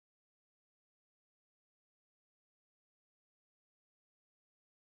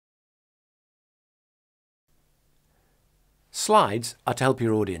Slides are to help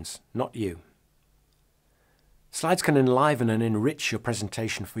your audience, not you. Slides can enliven and enrich your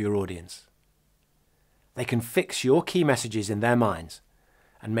presentation for your audience. They can fix your key messages in their minds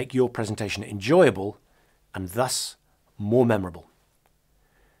and make your presentation enjoyable and thus more memorable.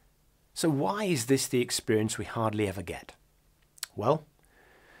 So why is this the experience we hardly ever get? Well,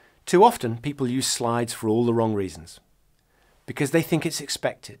 too often people use slides for all the wrong reasons. Because they think it's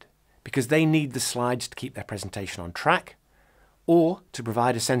expected, because they need the slides to keep their presentation on track, or to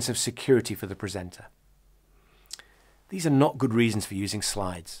provide a sense of security for the presenter. These are not good reasons for using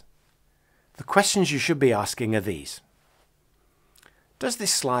slides. The questions you should be asking are these. Does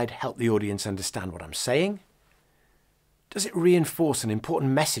this slide help the audience understand what I'm saying? Does it reinforce an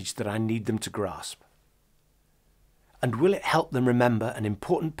important message that I need them to grasp? And will it help them remember an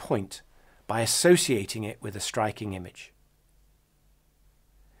important point by associating it with a striking image?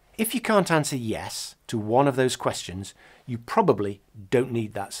 If you can't answer yes to one of those questions, you probably don't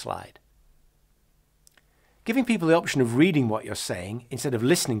need that slide. Giving people the option of reading what you're saying instead of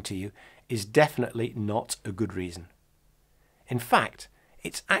listening to you is definitely not a good reason. In fact,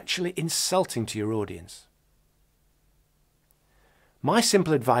 it's actually insulting to your audience. My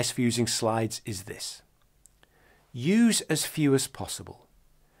simple advice for using slides is this. Use as few as possible.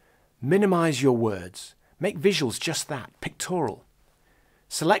 Minimize your words. Make visuals just that, pictorial.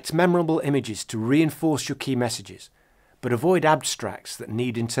 Select memorable images to reinforce your key messages, but avoid abstracts that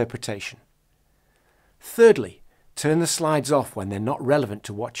need interpretation. Thirdly, turn the slides off when they're not relevant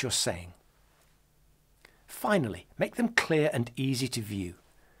to what you're saying. Finally, make them clear and easy to view.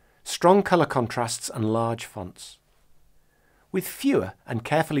 Strong colour contrasts and large fonts. With fewer and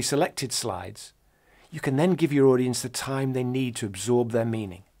carefully selected slides, you can then give your audience the time they need to absorb their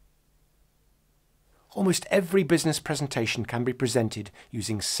meaning. Almost every business presentation can be presented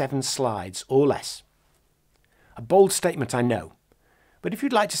using 7 slides or less. A bold statement, I know, but if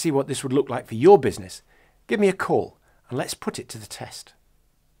you'd like to see what this would look like for your business, give me a call and let's put it to the test.